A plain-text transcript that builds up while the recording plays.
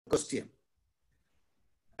question.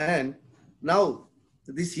 And now,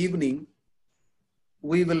 this evening,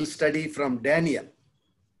 we will study from Daniel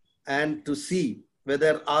and to see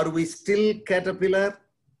whether are we still caterpillar,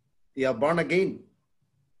 you are born again,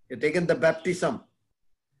 you have taken the baptism,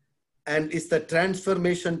 and is the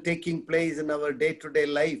transformation taking place in our day-to-day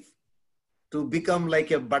life to become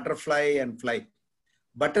like a butterfly and fly.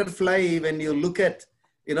 Butterfly, when you look at,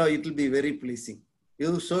 it will be very pleasing.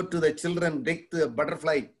 You show to the children, take to a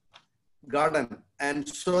butterfly garden and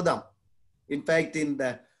show them. In fact, in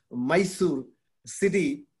the Mysore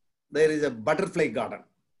city, there is a butterfly garden.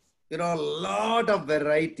 A lot of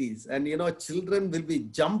varieties, and children will be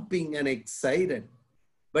jumping and excited.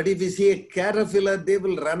 But if you see a caterpillar, they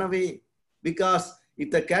will run away, because if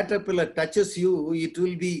the caterpillar touches you,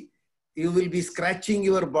 you will be scratching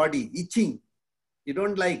your body, itching. You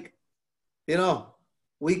don't like,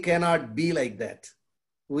 we cannot be like that.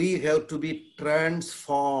 We have to be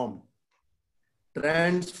transformed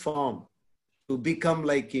to become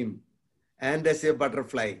like him. And as a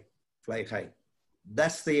butterfly, fly high.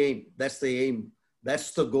 That's the aim. That's the aim.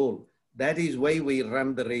 That's the goal. That is why we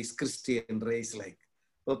run the race, Christian race like.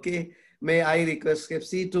 Okay. May I request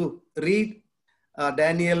FC to read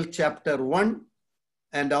Daniel chapter 1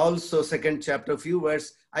 and also second chapter, few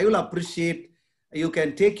words. I will appreciate you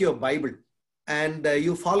can take your Bible and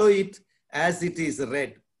you follow it as it is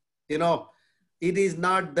read. It is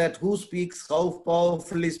not that who speaks, how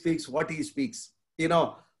powerfully speaks, what he speaks.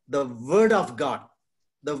 The word of God.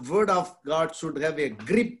 The word of God should have a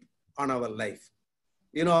grip on our life.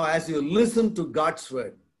 As you listen to God's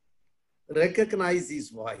word, recognize his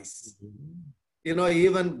voice.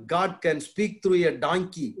 Even God can speak through a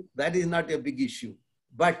donkey. That is not a big issue.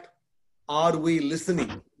 But are we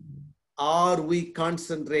listening? Are we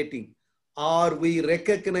concentrating? Are we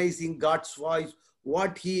recognizing God's voice?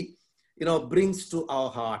 What he, brings to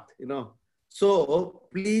our heart, So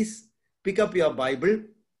please pick up your Bible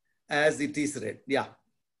as it is read. Yeah.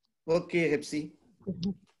 Okay, Hepsi.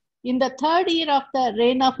 In the 3rd year of the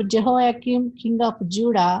reign of Jehoiakim, king of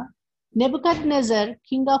Judah, Nebuchadnezzar,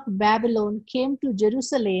 king of Babylon, came to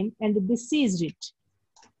Jerusalem and besieged it.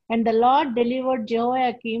 And the Lord delivered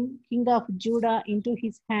Jehoiakim, king of Judah, into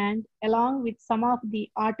his hand, along with some of the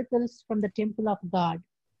articles from the temple of God.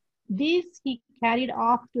 These he carried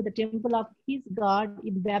off to the temple of his God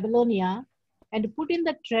in Babylonia and put in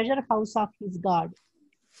the treasure house of his God.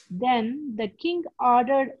 Then the king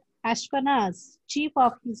ordered Ashpenaz, chief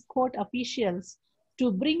of his court officials,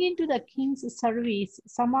 to bring into the king's service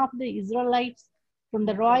some of the Israelites from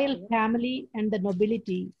the royal family and the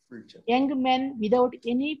nobility, young men without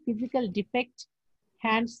any physical defect,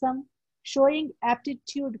 handsome, showing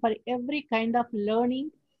aptitude for every kind of learning,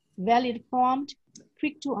 well-informed,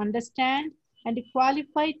 quick to understand, and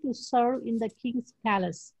qualified to serve in the king's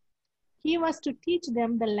palace. He was to teach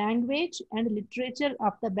them the language and literature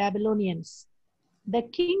of the Babylonians. The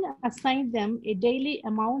king assigned them a daily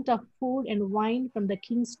amount of food and wine from the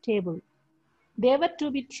king's table. They were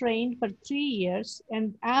to be trained for 3 years,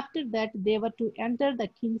 and after that they were to enter the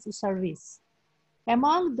king's service.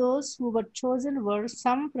 Among those who were chosen were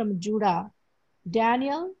some from Judah: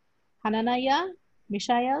 Daniel, Hananiah,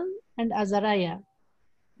 Mishael, and Azariah.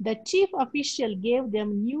 The chief official gave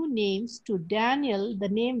them new names: to Daniel the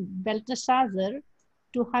name Belteshazzar,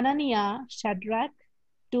 to Hananiah Shadrach,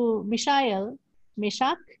 to Mishael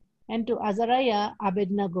Meshach, and to Azariah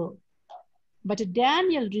Abednego. But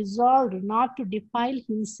Daniel resolved not to defile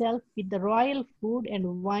himself with the royal food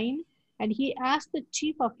and wine, and he asked the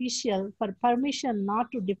chief official for permission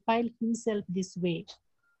not to defile himself this way.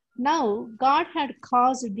 Now God had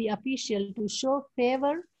caused the official to show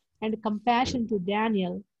favor and compassion to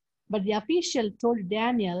Daniel, but the official told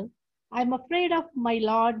Daniel, "I am afraid of my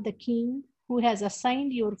lord the king, who has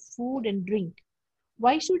assigned your food and drink.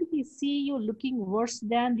 Why should he see you looking worse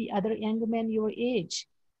than the other young men your age?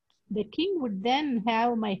 The king would then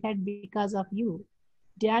have my head because of you."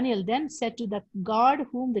 Daniel then said to the God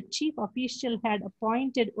whom the chief official had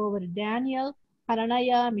appointed over Daniel,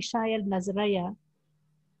 Hananiah, Mishael, and Azariah,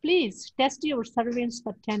 "Please test your servants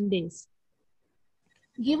for 10 days.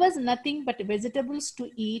 Give us nothing but vegetables to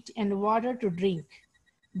eat and water to drink.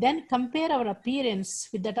 Then compare our appearance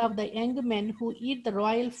with that of the young men who eat the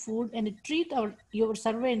royal food, and treat your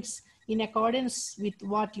servants in accordance with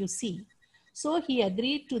what you see." So he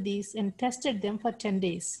agreed to this and tested them for 10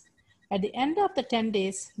 days. At the end of the 10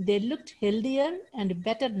 days, they looked healthier and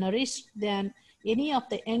better nourished than any of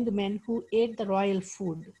the young men who ate the royal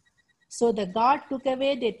food. So the God took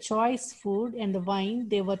away their choice food and the wine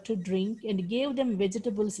they were to drink and gave them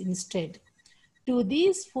vegetables instead. To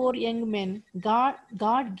these four young men,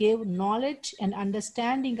 God gave knowledge and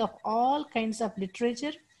understanding of all kinds of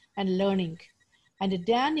literature and learning. And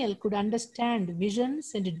Daniel could understand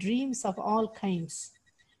visions and dreams of all kinds.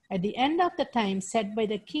 At the end of the time set by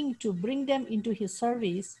the king to bring them into his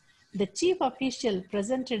service, the chief official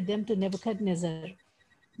presented them to Nebuchadnezzar.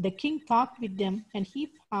 The king talked with them, and he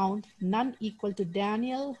found none equal to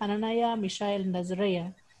Daniel, Hananiah, Mishael, and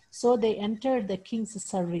Azariah. So they entered the king's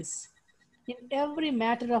service. In every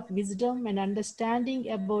matter of wisdom and understanding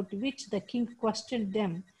about which the king questioned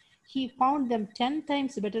them, he found them 10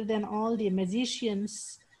 times better than all the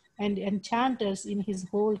magicians and enchanters in his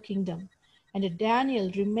whole kingdom. And Daniel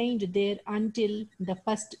remained there until the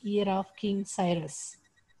first year of King Cyrus.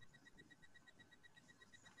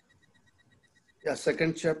 Yeah,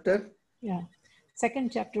 second chapter. Yeah.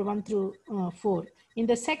 Second chapter 1 through 4. In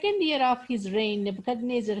the second year of his reign,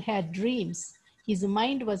 Nebuchadnezzar had dreams. His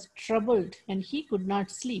mind was troubled and he could not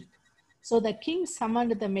sleep. So the king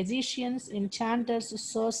summoned the magicians, enchanters,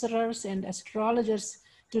 sorcerers, and astrologers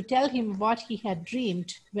to tell him what he had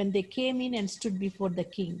dreamed. When they came in and stood before the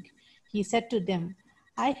king, he said to them,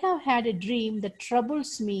 I have had a dream that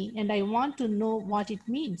troubles me, and I want to know what it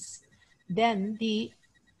means. Then the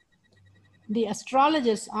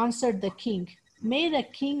astrologers answered the king, May the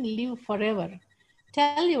king live forever.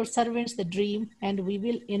 Tell your servants the dream, and we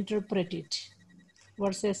will interpret it.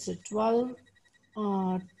 Verses 12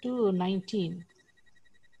 to 19.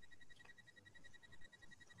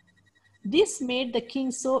 This made the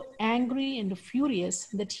king so angry and furious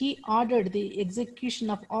that he ordered the execution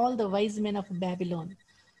of all the wise men of Babylon.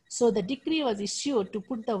 So the decree was issued to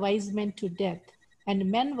put the wise men to death,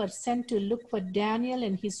 and men were sent to look for Daniel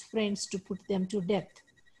and his friends to put them to death.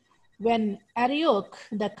 When Arioch,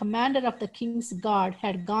 the commander of the king's guard,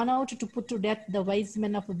 had gone out to put to death the wise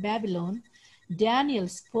men of Babylon, Daniel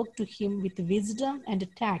spoke to him with wisdom and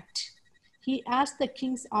tact. He asked the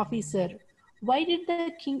king's officer, Why did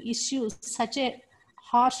the king issue such a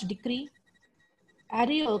harsh decree?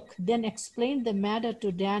 Arioch then explained the matter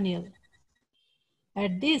to Daniel.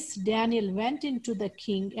 At this, Daniel went into the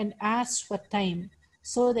king and asked for time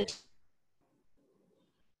so that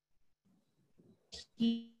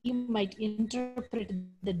he might interpret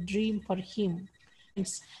the dream for him.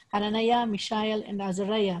 Hananiah, Mishael, and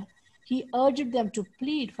Azariah, he urged them to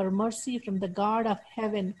plead for mercy from the God of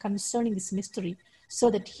heaven concerning this mystery, so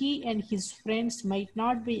that he and his friends might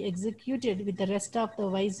not be executed with the rest of the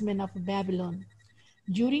wise men of Babylon.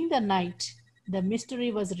 During the night, the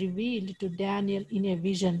mystery was revealed to Daniel in a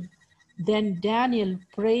vision. Then Daniel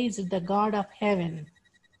praised the God of heaven.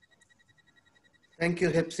 Thank you,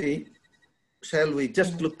 Hepsi. Shall we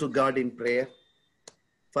just look to God in prayer?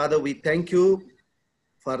 Father, we thank you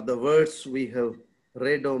for the words we have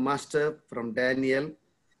read, O Master, from Daniel.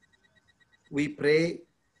 We pray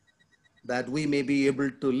that we may be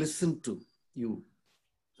able to listen to you,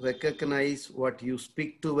 recognize what you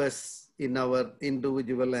speak to us in our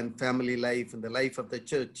individual and family life, in the life of the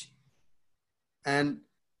church, and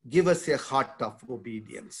give us a heart of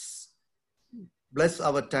obedience. Bless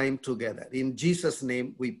our time together. In Jesus'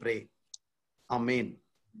 name we pray. Amen.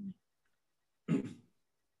 And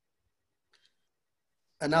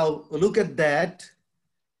now look at that.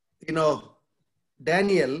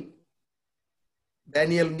 Daniel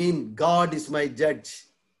means God is my judge.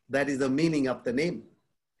 That is the meaning of the name.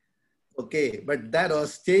 Okay, but that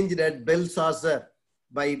was changed at Belshazzar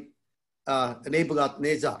by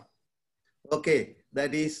Nebuchadnezzar. Okay,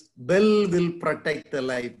 that is Bel will protect the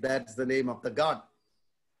life. That's the name of the God.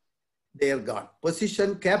 Their God.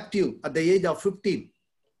 Position captive at the age of 15.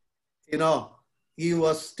 He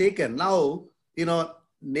was taken. Now,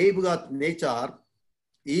 Nebuchadnezzar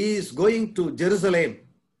is going to Jerusalem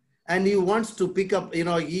and he wants to pick up,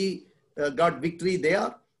 he got victory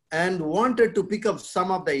there and wanted to pick up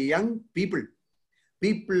some of the young people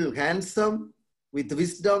handsome with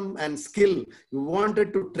wisdom and skill. He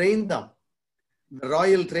wanted to train them, the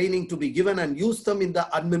royal training to be given and use them in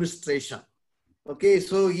the administration. Okay,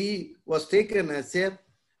 so he was taken as a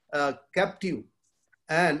captive,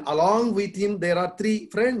 and along with him there are 3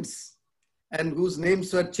 friends, and whose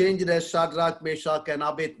names were changed as Shadrach, Meshach, and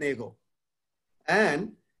Abednego.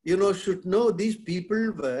 And should know these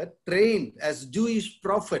people were trained as Jewish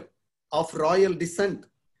prophet of royal descent,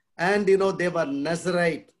 and they were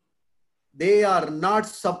Nazarite. They are not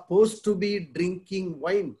supposed to be drinking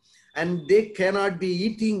wine, and they cannot be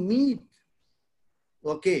eating meat.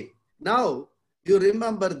 Okay, now you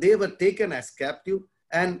remember they were taken as captive,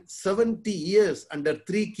 and 70 years under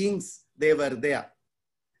 3 kings they were there.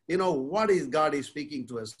 What is God is speaking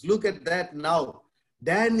to us? Look at that now.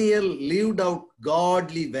 Daniel lived out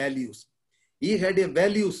godly values. He had a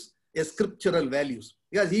values, a scriptural values,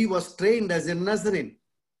 because he was trained as a Nazarene.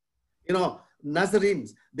 You know,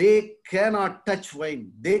 Nazarenes, they cannot touch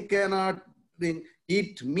wine. They cannot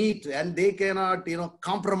eat meat, and they cannot,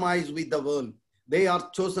 compromise with the world. They are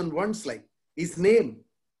chosen ones, like his name,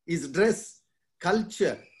 his dress,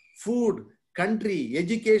 culture, food, country,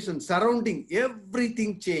 education, surrounding,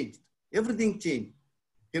 everything changed. Everything changed.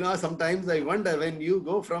 Sometimes I wonder, when you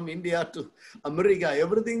go from India to America,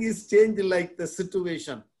 everything is changed like the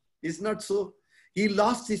situation. It's not so. He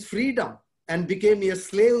lost his freedom and became a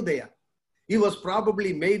slave there. He was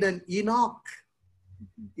probably made an Enoch.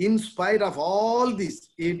 In spite of all this,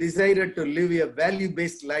 he decided to live a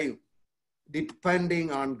value-based life,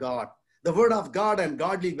 depending on God. The word of God and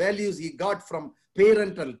godly values he got from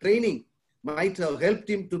parental training might have helped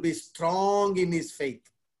him to be strong in his faith.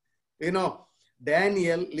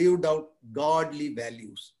 Daniel lived out godly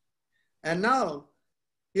values. And now,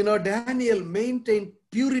 Daniel maintained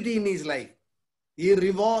purity in his life. He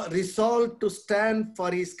resolved to stand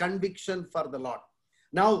for his conviction for the Lord.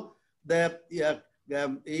 Now,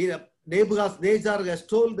 Nebuchadnezzar has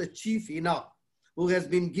told the chief Enoch, who has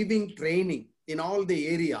been giving training in all the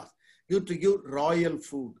areas, to give royal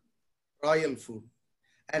food.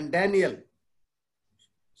 And Daniel,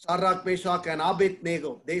 Shadrach, Meshach, and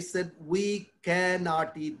Abednego, they said, we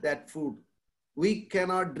cannot eat that food. We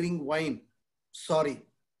cannot drink wine. Sorry.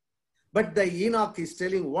 But the Enoch is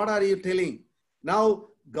telling, what are you telling? Now,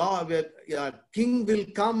 God, king will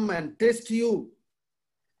come and test you.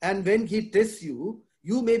 And when he tests you,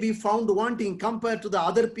 you may be found wanting compared to the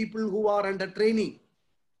other people who are under training.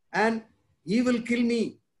 And he will kill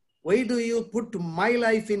me. Why do you put my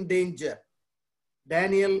life in danger?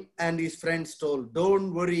 Daniel and his friends told,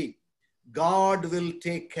 don't worry. God will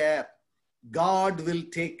take care. God will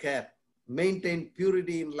take care. Maintain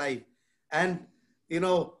purity in life. And,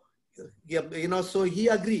 so he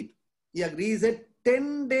agreed. He agrees that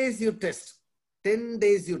 10 days you test. 10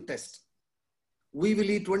 days you test. We will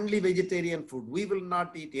eat only vegetarian food. We will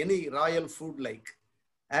not eat any royal food like.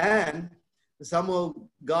 And somehow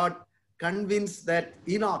God convinced that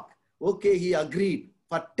Enoch, okay, he agreed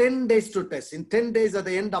for 10 days to test. In 10 days, at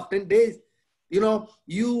the end of 10 days,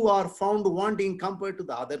 you are found wanting compared to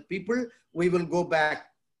the other people. We will go back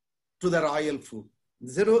to the royal food. He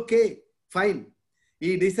said, okay, fine.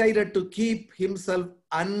 He decided to keep himself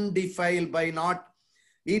undefiled by not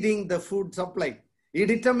eating the food supplied. He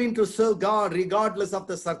determined to serve God regardless of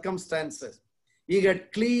the circumstances. He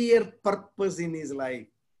had clear purpose in his life.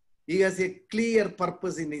 He has a clear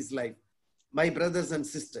purpose in his life. My brothers and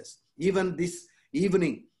sisters, even this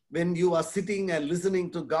evening, when you are sitting and listening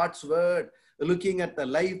to God's word, looking at the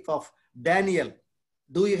life of Daniel,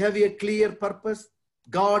 do you have a clear purpose?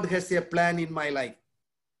 God has a plan in my life.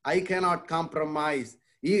 I cannot compromise.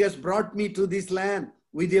 He has brought me to this land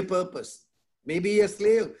with a purpose. Maybe a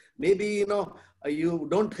slave, maybe, you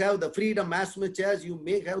don't have the freedom as much as you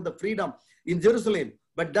may have the freedom in Jerusalem,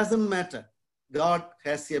 but doesn't matter. God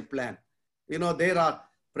has a plan. There are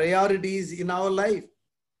priorities in our life.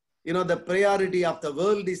 The priority of the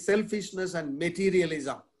world is selfishness and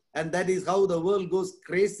materialism. And that is how the world goes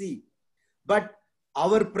crazy. But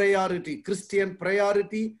our priority, Christian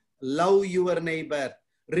priority, love your neighbor,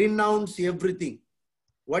 renounce everything.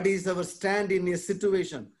 What is our stand in a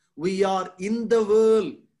situation? We are in the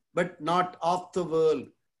world, but not of the world.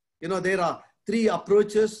 There are 3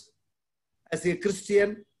 approaches as a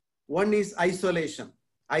Christian. One is isolation.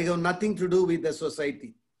 I have nothing to do with the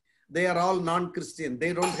society. They are all non-Christian.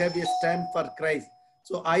 They don't have a stand for Christ.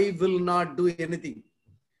 So I will not do anything.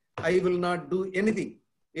 I will not do anything.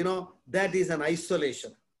 That is an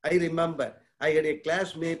isolation. I remember I had a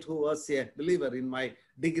classmate who was a believer in my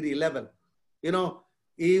degree level.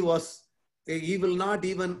 He will not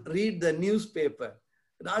even read the newspaper.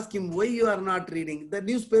 I asked him, why you are not reading? The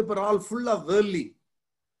newspaper all full of worldly.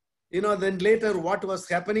 Then later what was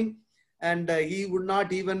happening? And he would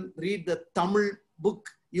not even read the Tamil book.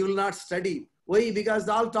 He will not study. Why? Because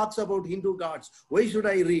all talks about Hindu gods. Why should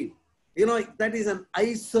I read? That is an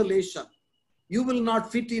isolation. You will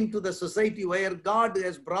not fit into the society where God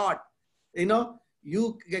has brought.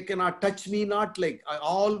 You cannot touch me, not like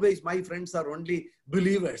always my friends are only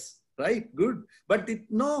believers, right? Good. But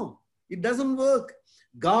no, it doesn't work.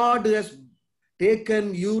 God has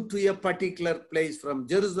taken you to a particular place from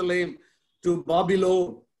Jerusalem to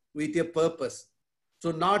Babylon with a purpose.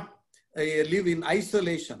 So not live in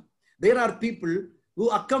isolation. There are people who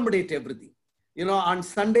accommodate everything. On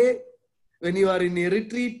Sunday, when you are in a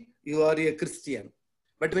retreat, you are a Christian.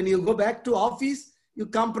 But when you go back to office, you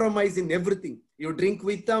compromise in everything. You drink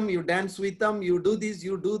with them, you dance with them, you do this,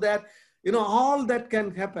 you do that. All that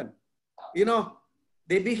can happen.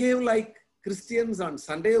 they behave like Christians on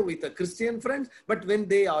Sunday with a Christian friends, but when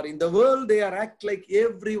they are in the world, they are act like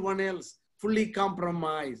everyone else, fully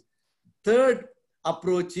compromised. Third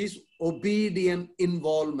approach is obedient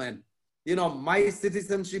involvement. My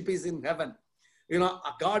citizenship is in heaven.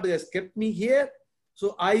 God has kept me here,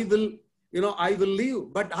 so I will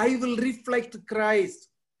live, but I will reflect Christ.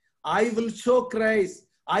 I will show Christ.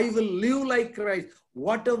 I will live like Christ.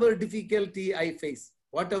 Whatever difficulty I face,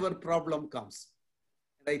 whatever problem comes.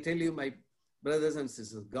 And I tell you, my brothers and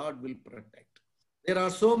sisters, God will protect. There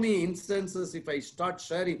are so many instances. If I start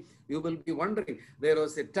sharing, you will be wondering. There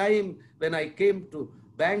was a time when I came to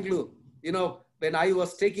Bangalore, when I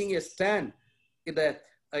was taking a stand, the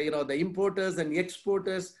importers and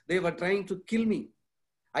exporters, they were trying to kill me.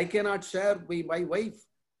 I cannot share with my wife.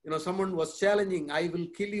 Someone was challenging, I will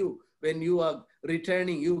kill you when you are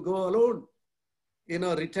returning. You go alone,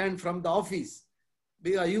 return from the office.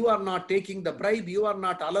 Because you are not taking the bribe. You are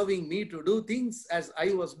not allowing me to do things as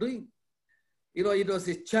I was doing. It was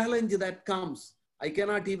a challenge that comes. I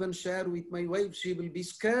cannot even share with my wife. She will be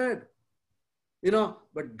scared.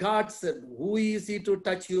 But God said, who is he to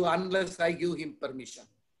touch you unless I give him permission?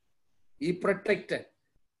 He protected.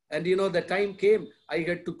 And the time came, I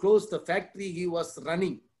had to close the factory he was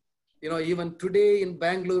running. Even today in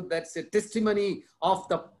Bangalore, that's a testimony of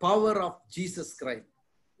the power of Jesus Christ.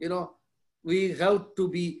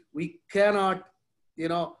 We cannot,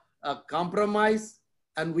 compromise,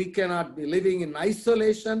 and we cannot be living in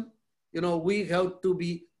isolation. We have to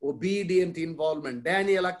be obedient involvement.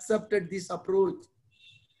 Daniel accepted this approach.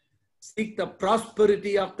 Seek the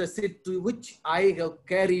prosperity of the city to which I have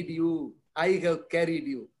carried you. I have carried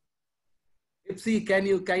you. Ipsi, can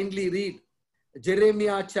you kindly read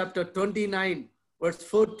Jeremiah chapter 29, verse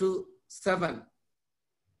 4 to 7?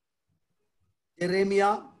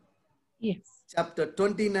 Jeremiah chapter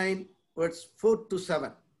 29, verse 4 to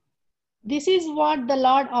 7. This is what the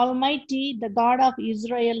Lord Almighty, the God of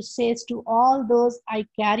Israel, says to all those I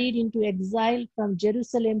carried into exile from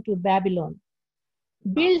Jerusalem to Babylon.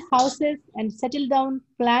 Build houses and settle down,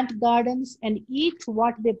 plant gardens and eat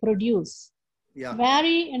what they produce. Yeah.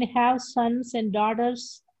 Marry and have sons and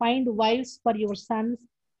daughters. Find wives for your sons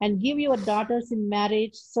and give your daughters in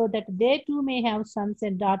marriage so that they too may have sons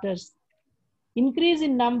and daughters. Increase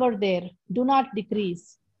in number there, do not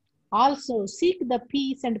decrease. Also seek the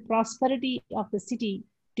peace and prosperity of the city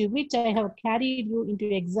to which I have carried you into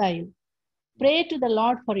exile. Pray to the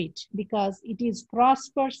Lord for it, because it is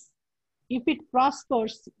prosperous. If it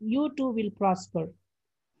prospers, you too will prosper.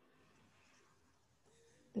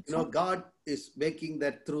 God is making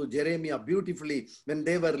that through Jeremiah beautifully. When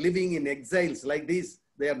they were living in exiles like this,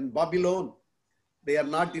 they are in Babylon. They are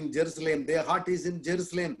not in Jerusalem. Their heart is in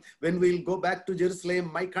Jerusalem. When we'll go back to Jerusalem,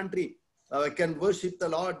 my country, I can worship the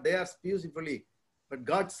Lord there beautifully. But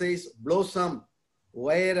God says, blossom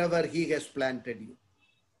wherever he has planted you.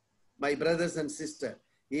 My brothers and sisters,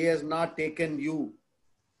 he has not taken you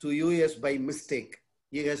to US by mistake.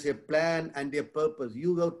 He has a plan and a purpose.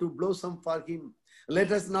 You have to blossom for him.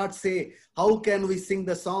 Let us not say, how can we sing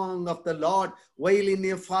the song of the Lord while in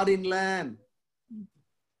a foreign land?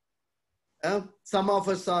 Some of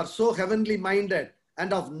us are so heavenly minded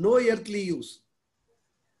and of no earthly use.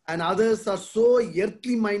 And others are so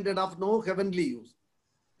earthly minded of no heavenly use.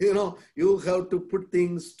 You have to put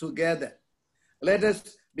things together. Let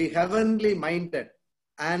us be heavenly minded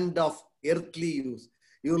and of earthly use.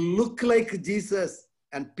 You look like Jesus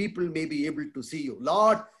and people may be able to see you.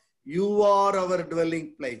 Lord, you are our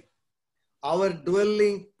dwelling place. Our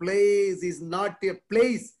dwelling place is not a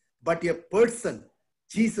place, but a person,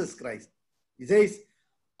 Jesus Christ. He says,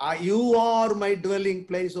 you are my dwelling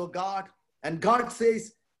place, O God. And God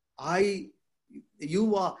says,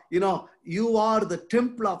 you are the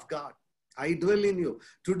temple of God. I dwell in you.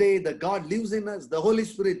 Today, the God lives in us. The Holy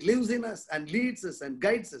Spirit lives in us and leads us and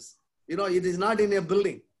guides us. It is not in a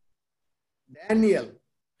building. Daniel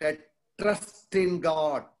had trust in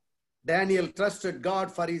God. Daniel trusted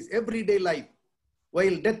God for his everyday life.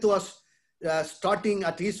 While death was starting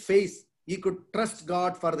at his face, he could trust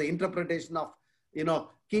God for the interpretation of,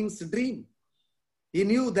 king's dream. He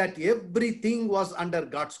knew that everything was under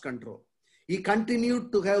God's control. He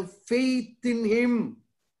continued to have faith in him.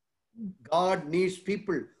 God needs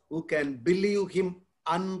people who can believe him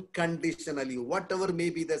unconditionally, whatever may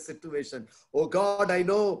be the situation. Oh God, I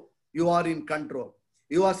know you are in control.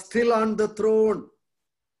 You are still on the throne.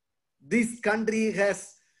 This country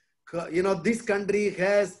has,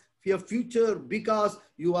 a future because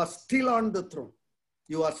you are still on the throne.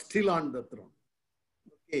 You are still on the throne.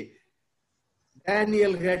 Okay.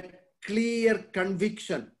 Daniel had clear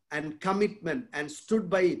conviction and commitment and stood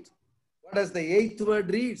by it. What does the eighth word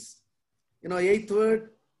reads? Eighth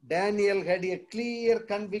word, Daniel had a clear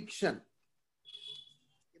conviction.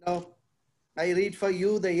 I read for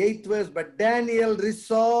you the eighth verse, but Daniel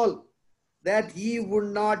resolved that he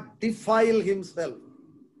would not defile himself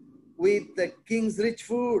with the king's rich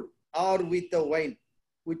food or with the wine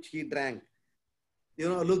which he drank.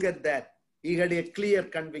 Look at that. He had a clear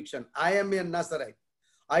conviction. I am a Nazarite.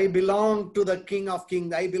 I belong to the King of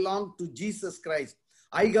Kings. I belong to Jesus Christ.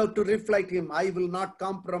 I have to reflect him. I will not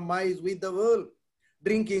compromise with the world.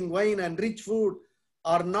 Drinking wine and rich food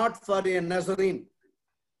are not for a Nazarene.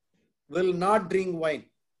 Will not drink wine.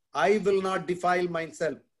 I will not defile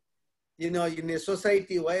myself. In a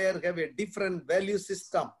society where we have a different value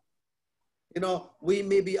system, we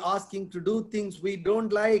may be asking to do things we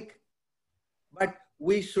don't like, but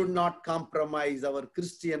we should not compromise our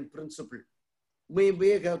Christian principle. We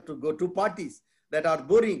may have to go to parties that are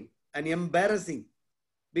boring and embarrassing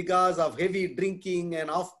because of heavy drinking and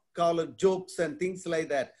off-color jokes and things like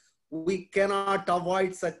that. We cannot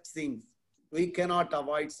avoid such things. We cannot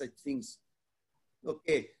avoid such things.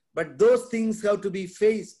 Okay, but those things have to be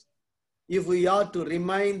faced if we are to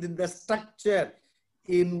remain in the structure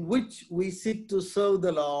in which we seek to serve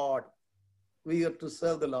the Lord. We are to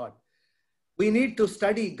serve the Lord. We need to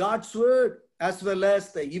study God's word as well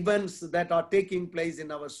as the events that are taking place in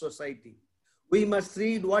our society. We must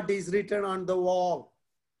read what is written on the wall.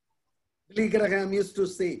 Billy Graham used to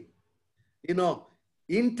say,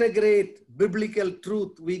 integrate biblical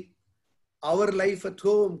truth with our life at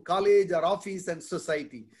home, college, or office and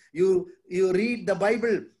society. You read the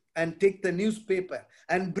Bible and take the newspaper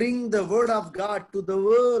and bring the word of God to the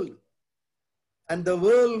world. And the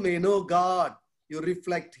world may know God. You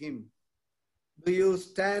reflect him. Do you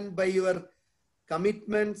stand by your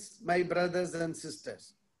commitments, my brothers and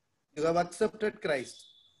sisters? You have accepted Christ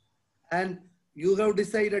and you have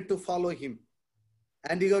decided to follow him.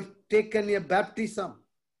 And you have taken a baptism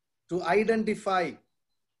to identify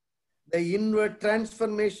the inward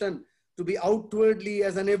transformation to be outwardly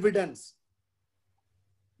as an evidence.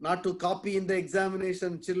 Not to copy in the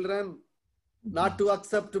examination, children. Not to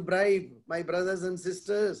accept bribe, my brothers and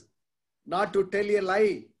sisters. Not to tell a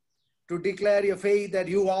lie. To declare your faith that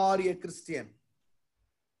you are a Christian.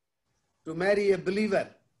 To marry a believer.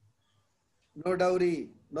 No dowry,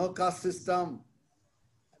 no caste system,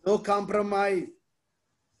 no compromise.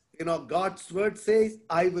 God's word says,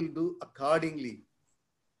 I will do accordingly.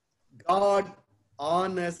 God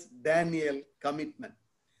honors Daniel's commitment.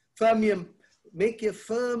 Make a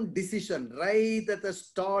firm decision right at the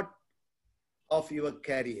start of your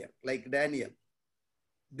career, like Daniel.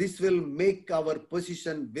 This will make our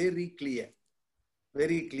position very clear.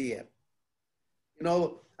 Very clear.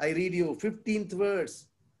 I read you 15th verse.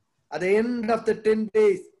 At the end of the 10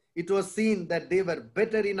 days, it was seen that they were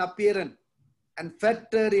better in appearance and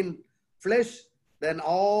fatter in flesh than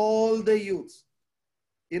all the youths.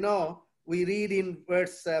 We read in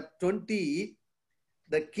verse 20,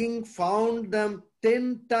 the king found them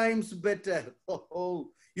 10 times better.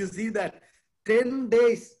 Oh, you see that? 10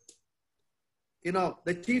 days.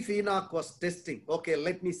 The chief eunuch was testing. Okay,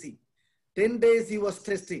 let me see. 10 days he was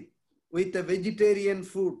testing with the vegetarian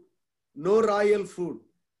food, no royal food.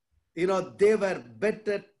 They were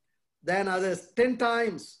better than others 10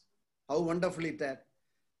 times. How wonderful is that?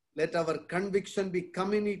 Let our conviction be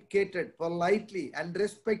communicated politely and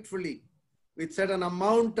respectfully with certain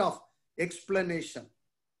amount of explanation.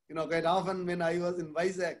 Quite often when I was in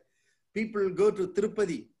Vizag, people go to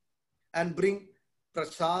Tirupati and bring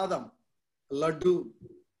prasadam, laddu,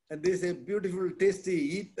 and they say, beautiful,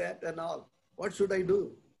 tasty, eat that and all. What should I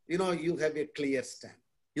do? You have a clear stand.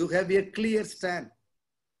 You have a clear stand.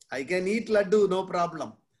 I can eat laddu, no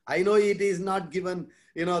problem. I know it is not given,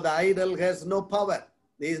 the idol has no power.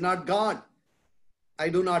 He is not God. I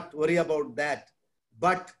do not worry about that.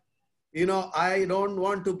 But, I don't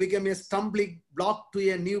want to become a stumbling block to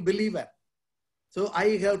a new believer. So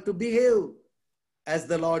I have to behave as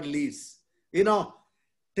the Lord leads.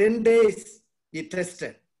 10 days he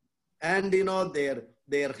tested. And,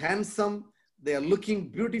 they're handsome. They are looking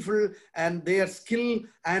beautiful, and their skill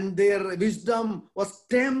and their wisdom was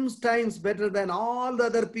 10 times better than all the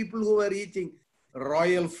other people who were eating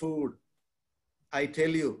royal food. I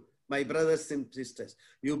tell you, my brothers and sisters,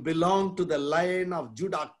 you belong to the Lion of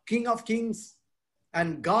Judah, King of Kings,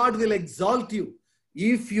 and God will exalt you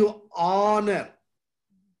if you honor.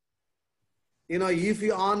 If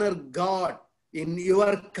you honor God in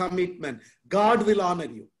your commitment, God will honor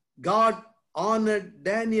you. God honored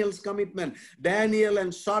Daniel's commitment. Daniel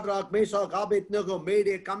and Shadrach, Meshach, Abednego made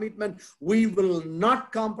a commitment. We will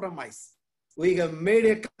not compromise. We have made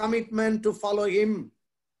a commitment to follow him.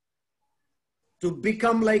 to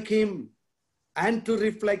become like him and to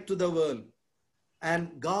reflect to the world.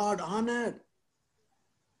 And God honored.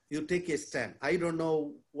 You take a stand. I don't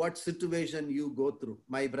know what situation you go through,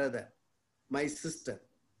 my brother, my sister.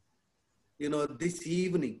 This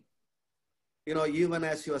evening, even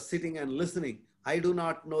as you are sitting and listening, I do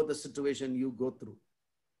not know the situation you go through.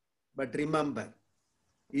 But remember,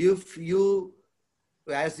 if you,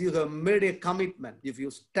 as you have made a commitment, if you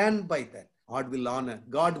stand by that, God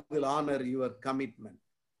will honor your commitment.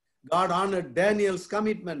 God honored Daniel's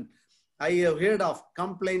commitment. I have heard of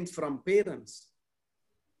complaints from parents.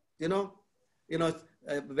 When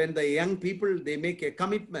the young people, they make a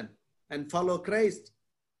commitment and follow Christ,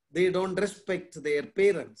 they don't respect their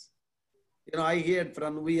parents. I heard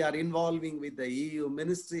we are involving with the EU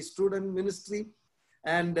ministry, student ministry,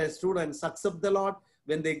 and students accept the Lord.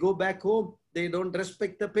 When they go back home, they don't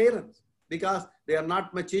respect the parents because they are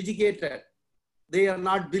not much educated. They are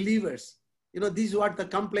not believers. This is what the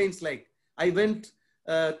complaints like. I went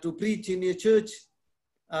to preach in a church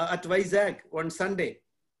at Vizag one Sunday.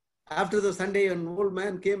 After the Sunday, an old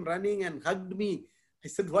man came running and hugged me. I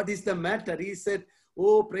said, "What is the matter?" He said,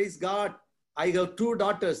 "Oh, praise God. I have two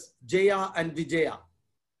daughters, Jaya and Vijaya.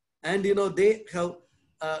 And, they have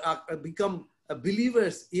become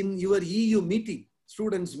believers in your EU meeting,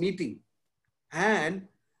 students meeting. And,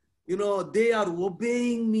 they are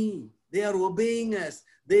obeying me. They are obeying us.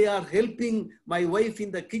 They are helping my wife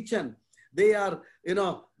in the kitchen. They are,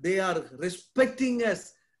 they are respecting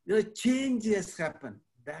us. Change has happened.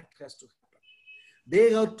 That has to happen.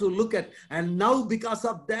 They have to look at, and now because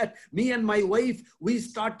of that, me and my wife, we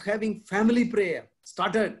start having family prayer.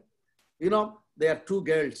 Started. There are two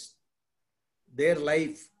girls. Their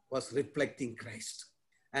life was reflecting Christ.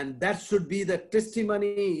 And that should be the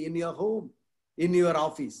testimony in your home, in your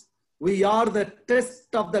office. We are the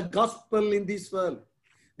test of the gospel in this world.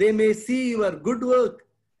 They may see your good work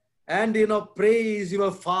and, praise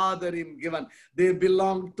your Father in heaven. They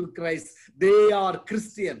belong to Christ. They are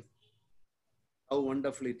Christians. How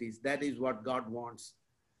wonderful it is. That is what God wants.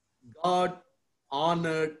 God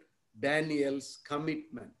honored Daniel's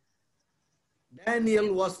commitment.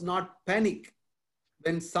 Daniel was not panicked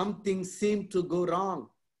when something seemed to go wrong.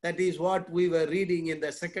 That is what we were reading in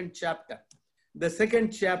the second chapter. The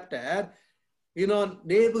second chapter,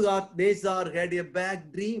 Nebuchadnezzar had a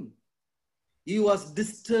bad dream. He was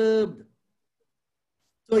disturbed.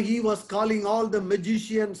 So he was calling all the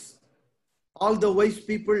magicians, all the wise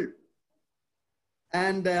people,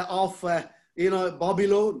 and of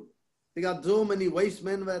Babylon, because so many wise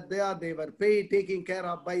men were there. They were paid, taken care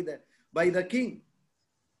of by the king.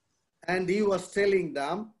 And he was telling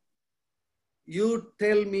them, "You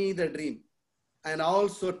tell me the dream and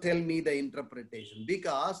also tell me the interpretation."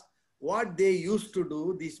 Because what they used to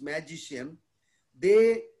do, this magician,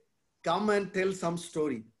 they come and tell some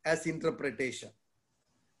story as interpretation.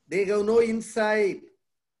 They have no insight.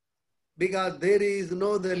 Because there is the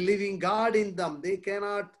living God in them. They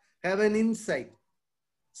cannot have an insight.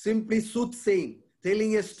 Simply soothsaying,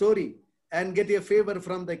 telling a story and get a favor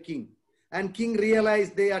from the king. And king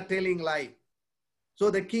realized they are telling lie.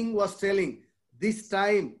 So the king was telling, "This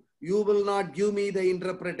time you will not give me the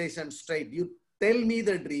interpretation straight. You tell me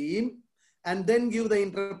the dream and then give the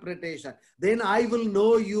interpretation. Then I will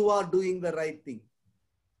know you are doing the right thing."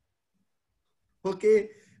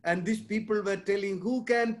 Okay. And these people were telling, "Who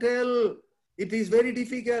can tell? It is very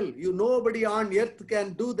difficult. Nobody on earth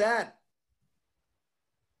can do that."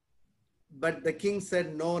 But the king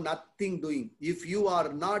said, "No, nothing doing. If you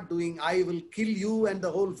are not doing, I will kill you and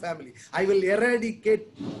the whole family. I will eradicate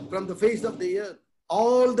from the face of the earth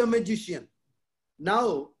all the magicians."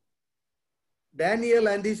 Now, Daniel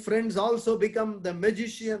and his friends also become the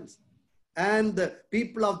magicians and the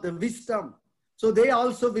people of the wisdom. So they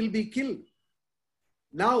also will be killed.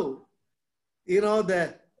 Now, the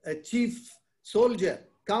chief soldier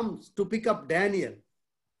comes to pick up Daniel.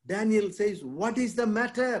 Daniel says, "What is the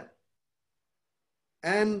matter?"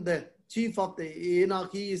 And the chief of the,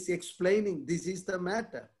 he is explaining, "This is the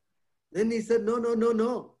matter." Then he said,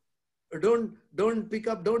 No. Don't pick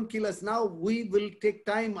up, don't kill us now. We will take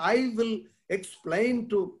time. I will explain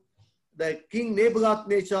to the king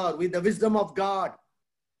Nebuchadnezzar with the wisdom of God.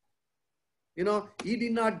 He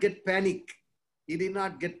did not get panic. He did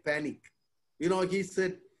not get panic. He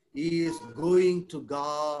said he is going to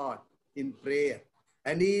God in prayer.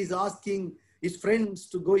 And he is asking his friends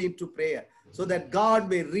to go into prayer so that God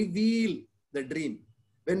may reveal the dream.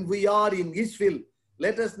 When we are in his will,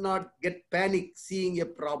 let us not get panic seeing a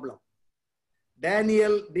problem.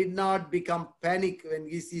 Daniel did not become panic when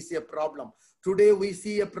he sees a problem. Today we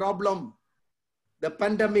see a problem. The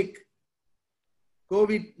pandemic,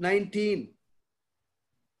 COVID-19,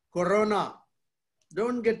 Corona.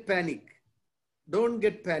 Don't get panic. Don't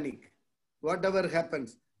get panic. Whatever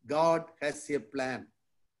happens, God has a plan.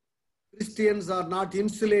 Christians are not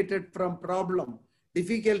insulated from problem,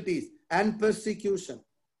 difficulties, and persecution.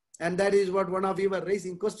 And that is what one of you were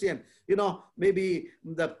raising question. Maybe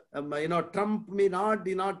the Trump may not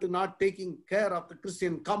taking care of the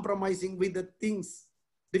Christian, compromising with the things,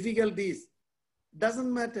 difficulties.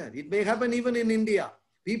 Doesn't matter. It may happen even in India.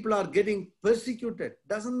 People are getting persecuted.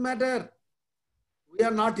 Doesn't matter. We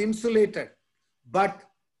are not insulated, but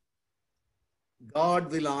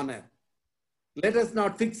God will honor. Let us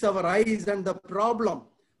not fix our eyes on the problem.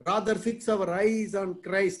 Rather fix our eyes on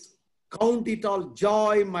Christ. Count it all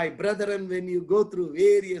joy, my brethren, when you go through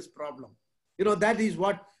various problems. That is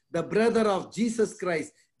what the brother of Jesus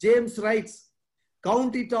Christ, James writes.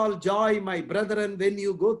 Count it all joy, my brethren, when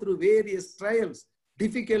you go through various trials,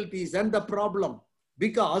 difficulties, and the problem.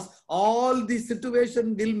 Because all this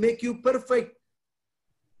situation will make you perfect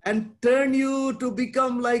and turn you to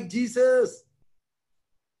become like Jesus.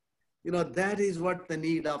 That is what the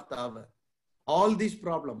need of the hour. All these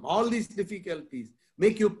problems, all these difficulties,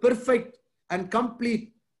 make you perfect and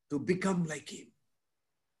complete to become like Him.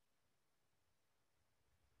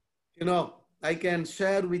 I can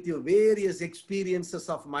share with you various experiences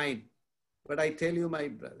of mine, but I tell you, my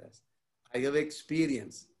brothers, I have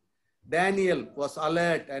experienced. Daniel was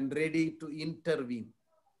alert and ready to intervene.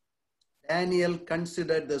 Daniel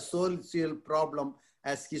considered the social problem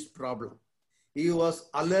as his problem. He was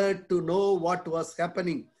alert to know what was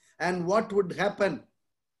happening and what would happen,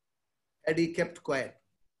 and he kept quiet.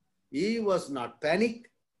 He was not panicked,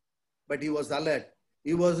 but he was alert.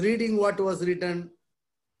 He was reading what was written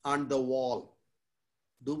on the wall.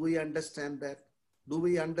 Do we understand that? Do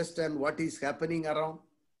we understand what is happening around?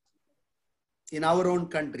 In our own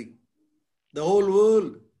country, the whole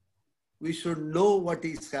world, we should know what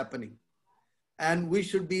is happening. And we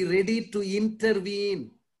should be ready to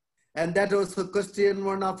intervene. And that was a question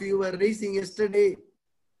one of you were raising yesterday.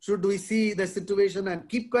 Should we see the situation and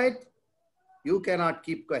keep quiet? You cannot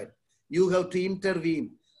keep quiet. You have to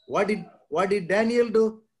intervene. What did Daniel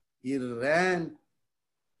do? He ran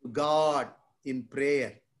to God in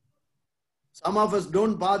prayer. Some of us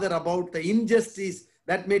don't bother about the injustice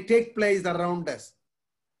that may take place around us,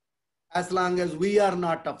 as long as we are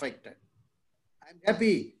not affected. I'm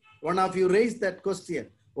happy one of you raised that question.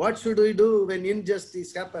 What should we do when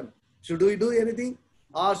injustice happens? Should we do anything?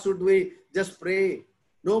 Or should we just pray?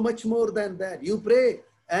 No, much more than that. You pray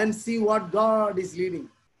and see what God is leading.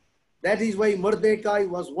 That is why Mordecai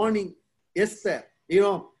was warning Esther.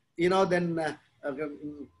 Then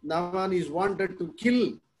Naaman is wanted to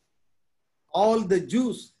kill all the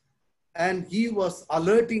Jews, and he was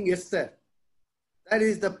alerting Esther. That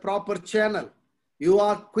is the proper channel. You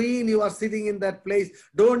are queen, you are sitting in that place.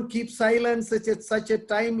 Don't keep silence at such a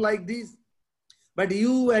time like this. But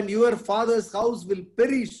you and your father's house will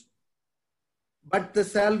perish. But the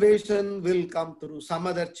salvation will come through some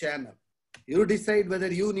other channel. You decide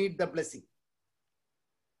whether you need the blessing.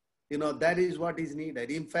 That is what is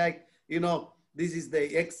needed. In fact, this is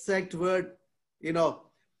the exact word.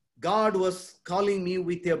 God was calling me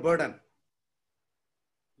with a burden.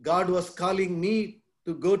 God was calling me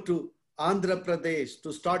to go to Andhra Pradesh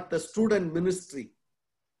to start the student ministry.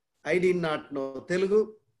 I did not know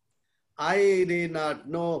Telugu. I did not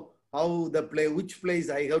know which place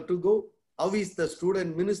I have to go. How is the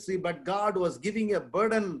student ministry? But God was giving a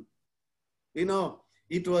burden.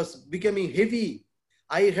 It was becoming heavy.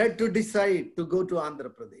 I had to decide to go to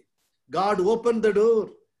Andhra Pradesh. God opened the door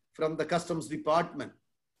from the customs department.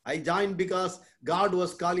 I joined because God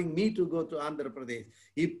was calling me to go to Andhra Pradesh.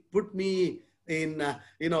 He put me in,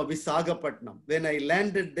 Visakhapatnam. When I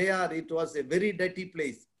landed there, it was a very dirty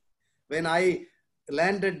place. When I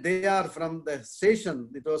landed there from the station,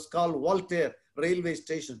 it was called Voltaire railway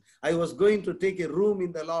station. I was going to take a room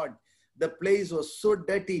in the lodge. The place was so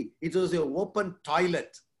dirty. It was an open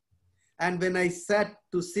toilet. And when I sat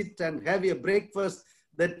to sit and have a breakfast,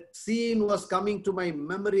 that scene was coming to my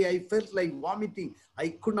memory. I felt like vomiting. I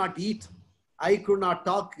could not eat. I could not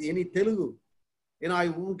talk any Telugu. I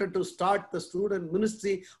wanted to start the student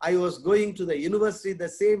ministry. I was going to the university the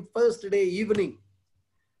same first day evening.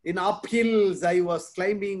 In uphills, I was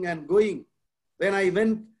climbing and going. When I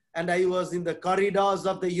went and I was in the corridors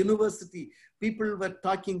of the university, people were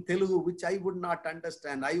talking Telugu, which I would not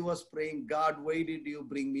understand. I was praying, God, why did you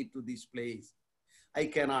bring me to this place? I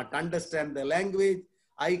cannot understand the language.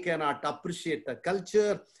 I cannot appreciate the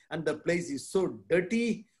culture, and the place is so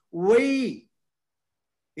dirty. Why?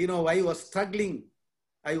 I was struggling.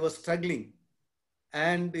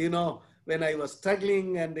 And, when I was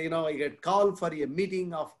struggling and, I got called for a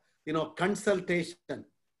meeting of consultation.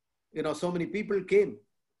 So many people came.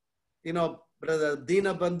 Brother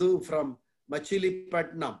Dina Bandhu from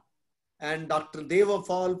Machilipatnam and Dr.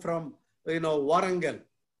 Devafal from, Warangal.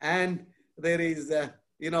 And there is,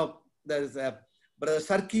 there's Brother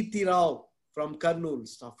Sarkiti Rao from Kurnool,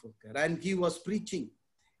 Staffordshire. And he was preaching.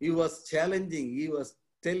 He was challenging. He was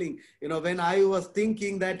telling, when I was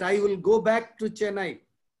thinking that I will go back to Chennai,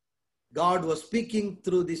 God was speaking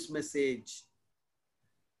through this message.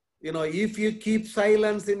 If you keep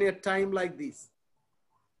silence in a time like this,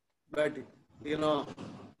 but,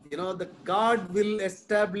 the God will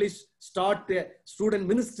start a student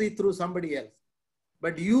ministry through somebody else.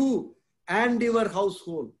 But you and your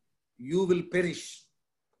household, you will perish.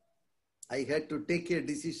 I had to take a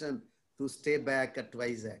decision to stay back at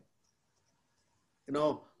Vizag.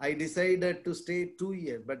 I decided to stay 2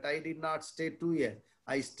 years, but I did not stay 2 years.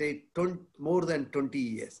 I stayed more than 20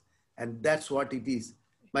 years. And that's what it is.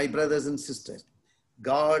 My brothers and sisters,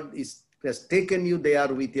 God has taken you there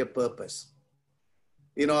with a purpose.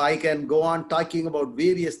 I can go on talking about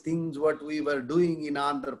various things, what we were doing in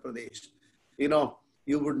Andhra Pradesh.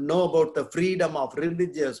 You would know about the freedom of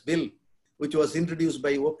religious bill, which was introduced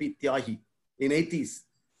by O.P. Tyahi in 80s.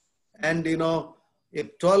 And,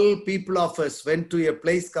 12 people of us went to a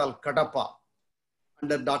place called Kadapa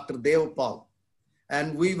under Dr. Devapal.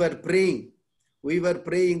 And we were praying. We were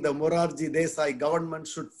praying the Morarji Desai government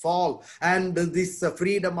should fall and this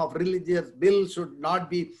freedom of religious bill should not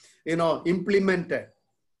be, implemented.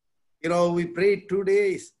 We prayed 2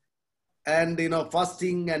 days and,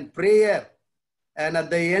 fasting and prayer. And at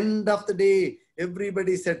the end of the day,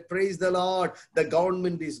 everybody said, praise the Lord, the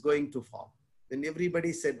government is going to fall. Then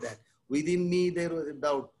everybody said that. Within me, there was a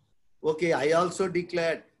doubt. Okay, I also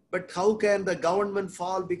declared, but how can the government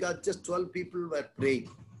fall because just 12 people were praying?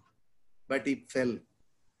 But it fell.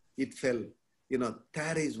 It fell.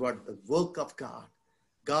 That is what the work of God.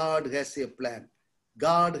 God has a plan.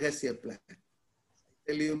 God has a plan. I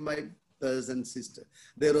tell you, my brothers and sisters,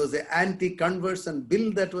 there was an anti-conversion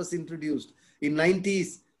bill that was introduced in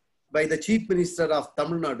 90s by the Chief Minister of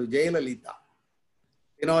Tamil Nadu, Jayalalitha.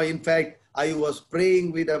 In fact, I was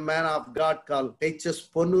praying with a man of God called H.S.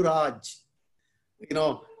 Ponnuraj,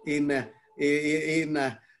 in the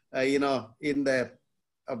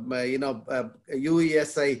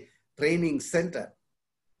UESI training center,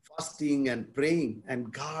 fasting and praying,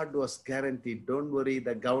 and God was guaranteed, don't worry,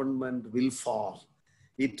 the government will fall.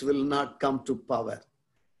 It will not come to power.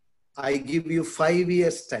 I give you 5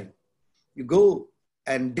 years time. You go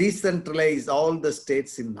and decentralize all the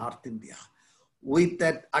states in North India with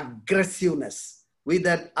that aggressiveness,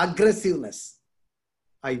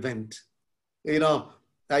 I went.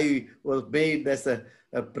 I was made as a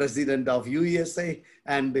president of USA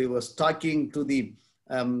and I was talking to the,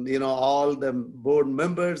 all the board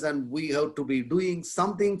members and we have to be doing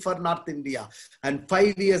something for North India. And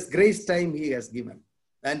 5 years grace time he has given.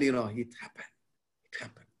 And, it happened. It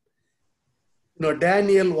happened.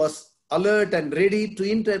 Daniel was alert and ready to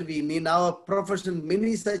intervene. In our profession,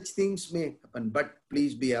 many such things may happen, but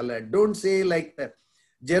please be alert. Don't say like the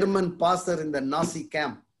German pastor in the Nazi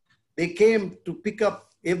camp. They came to pick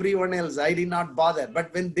up everyone else. I did not bother.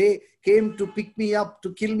 But when they came to pick me up,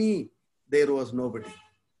 to kill me, there was nobody.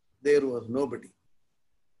 There was nobody.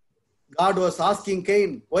 God was asking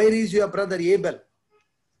Cain, where is your brother Abel?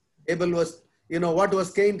 Abel was, what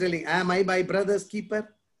was Cain telling? Am I my brother's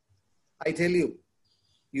keeper? I tell you,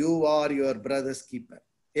 you are your brother's keeper.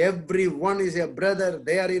 Everyone is a brother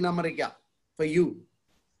there in America for you.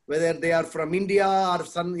 Whether they are from India or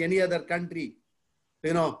any other country,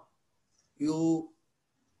 you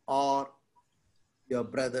are your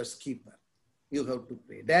brother's keeper. You have to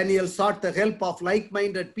pray. Daniel sought the help of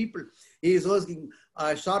like-minded people. He is asking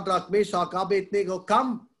Shadrach, Meshach, Abednego,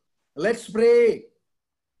 come, let's pray.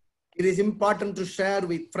 It is important to share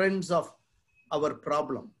with friends of our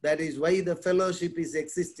problem. That is why the fellowship is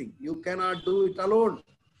existing. You cannot do it alone.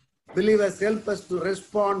 Believers help us to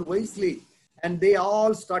respond wisely. And they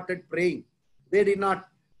all started praying. They did not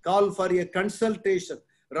call for a consultation.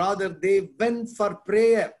 Rather, they went for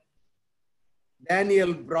prayer.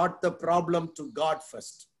 Daniel brought the problem to God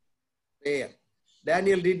first. Prayer.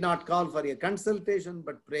 Daniel did not call for a consultation,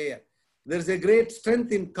 but prayer. There's a great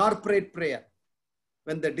strength in corporate prayer.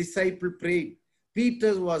 When the disciple prayed,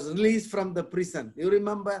 Peter was released from the prison. You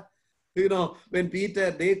remember? When Peter,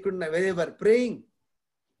 they were praying.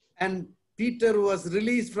 And Peter was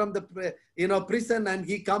released from the prison and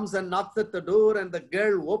he comes and knocks at the door and the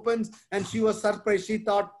girl opens and she was surprised. She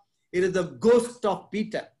thought it is the ghost of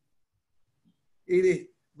Peter.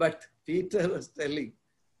 But Peter was telling,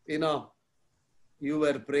 you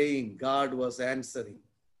were praying, God was answering.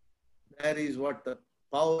 That is what the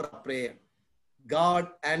power of prayer. God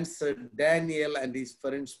answered Daniel and his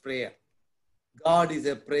friends' prayer. God is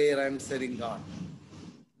a prayer answering God.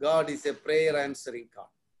 God is a prayer answering God.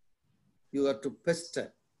 You have to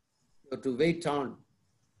pester. You have to wait on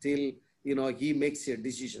till, he makes a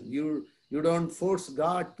decision. You don't force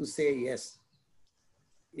God to say yes.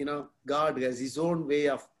 God has his own way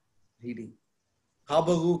of leading.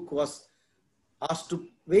 Habakkuk was asked to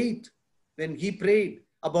wait when he prayed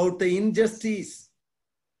about the injustice.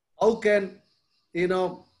 How can,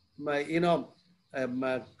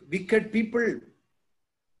 wicked people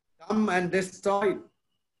come and destroy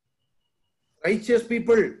righteous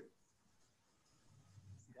people?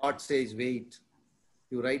 God says, wait.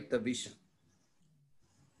 You write the vision.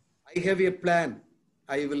 I have a plan.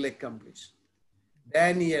 I will accomplish.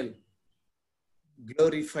 Daniel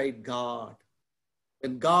glorified God.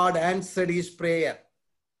 When God answered his prayer,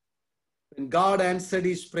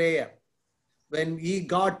 when he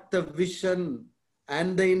got the vision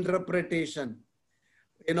and the interpretation,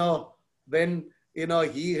 when,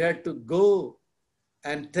 he had to go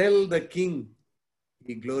and tell the king,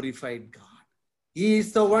 he glorified God. He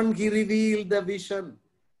is the one he revealed the vision.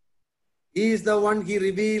 He is the one he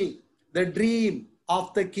revealed the dream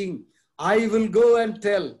of the king. I will go and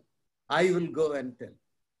tell. I will go and tell.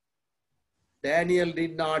 Daniel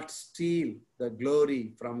did not steal the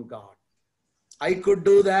glory from God. I could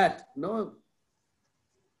do that. No.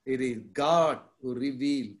 It is God who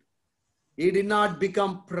revealed. He did not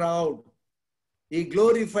become proud. He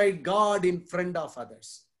glorified God in front of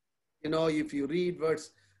others. If you read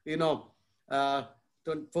verse,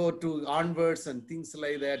 24 to onwards and things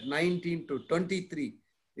like that, 19 to 23,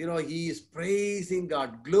 he is praising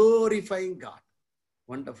God, glorifying God.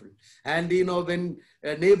 Wonderful. And, when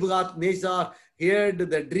Nebuchadnezzar heard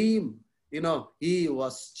the dream, he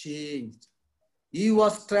was changed. He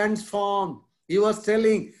was transformed. He was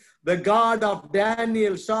telling, the God of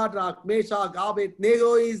Daniel, Shadrach, Meshach,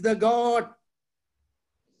 Abednego is the God.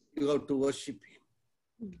 You have to worship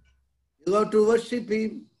him. You have to worship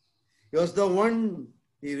him. He was the one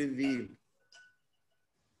he revealed.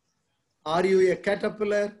 Are you a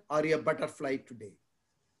caterpillar or a butterfly today?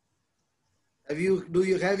 Do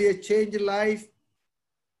you have a changed life?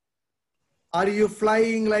 Are you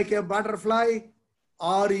flying like a butterfly?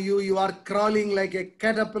 Or you are crawling like a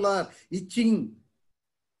caterpillar, itching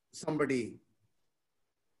somebody?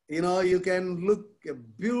 You can look a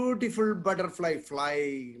beautiful butterfly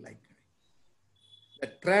fly like that. The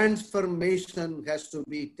transformation has to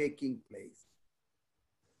be taking place.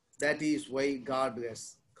 That is why God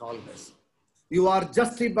has called us. You are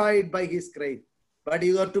justified by his grace, but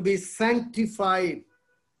you have to be sanctified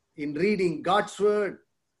in reading God's word,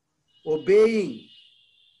 obeying,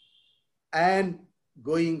 and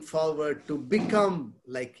going forward to become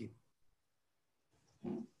like him.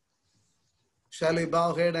 Shall we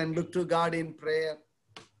bow head and look to God in prayer?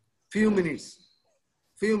 Few minutes.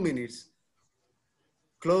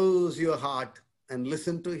 Close your heart and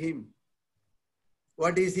listen to him.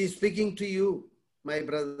 What is he speaking to you, my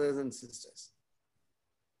brothers and sisters?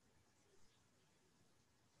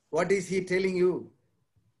 What is he telling you?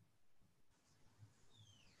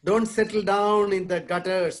 Don't settle down in the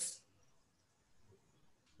gutters.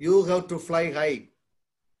 You have to fly high.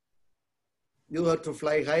 You have to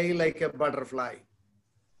fly high like a butterfly.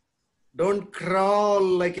 Don't crawl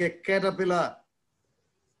like a caterpillar.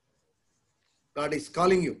 God is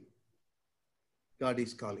calling you. God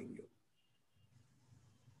is calling you.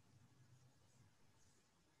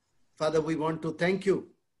 Father, we want to thank you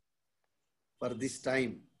for this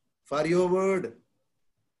time, for your word.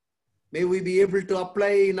 May we be able to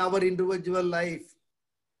apply in our individual life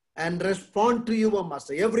and respond to you, O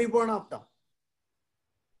Master, every one of them.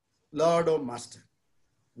 Lord, O Master,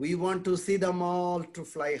 we want to see them all to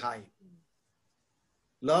fly high.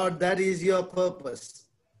 Lord, that is your purpose.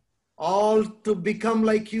 All to become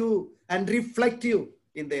like you and reflect you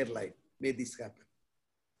in their life. May this happen.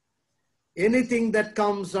 Anything that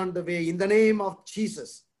comes on the way, in the name of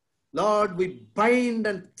Jesus, Lord, we bind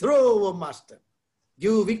and throw, O Master.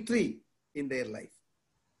 Give victory in their life.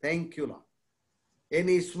 Thank you, Lord.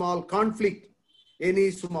 Any small conflict, any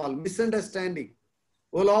small misunderstanding,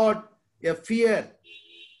 oh Lord, a fear,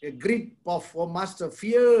 a grip of, oh Master,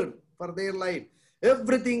 fear for their life.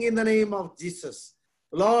 Everything in the name of Jesus.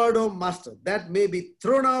 Lord, oh Master, that may be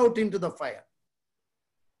thrown out into the fire.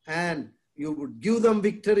 And you would give them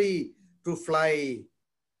victory to fly.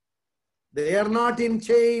 They are not in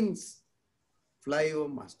chains. Fly, oh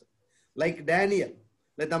Master. Like Daniel,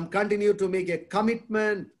 let them continue to make a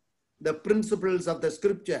commitment, the principles of the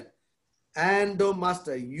scripture. And, oh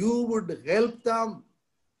Master, you would help them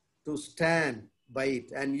to stand by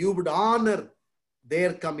it, and you would honor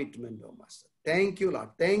their commitment, oh Master. Thank you, Lord.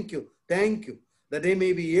 Thank you. Thank you. That they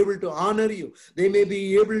may be able to honor you. They may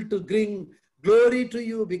be able to bring glory to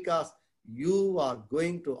you because you are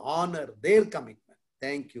going to honor their commitment.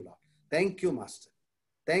 Thank you, Lord. Thank you, Master.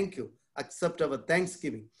 Thank you. Accept our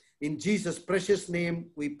thanksgiving. In Jesus' precious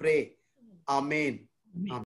name we pray. Amen. Amen.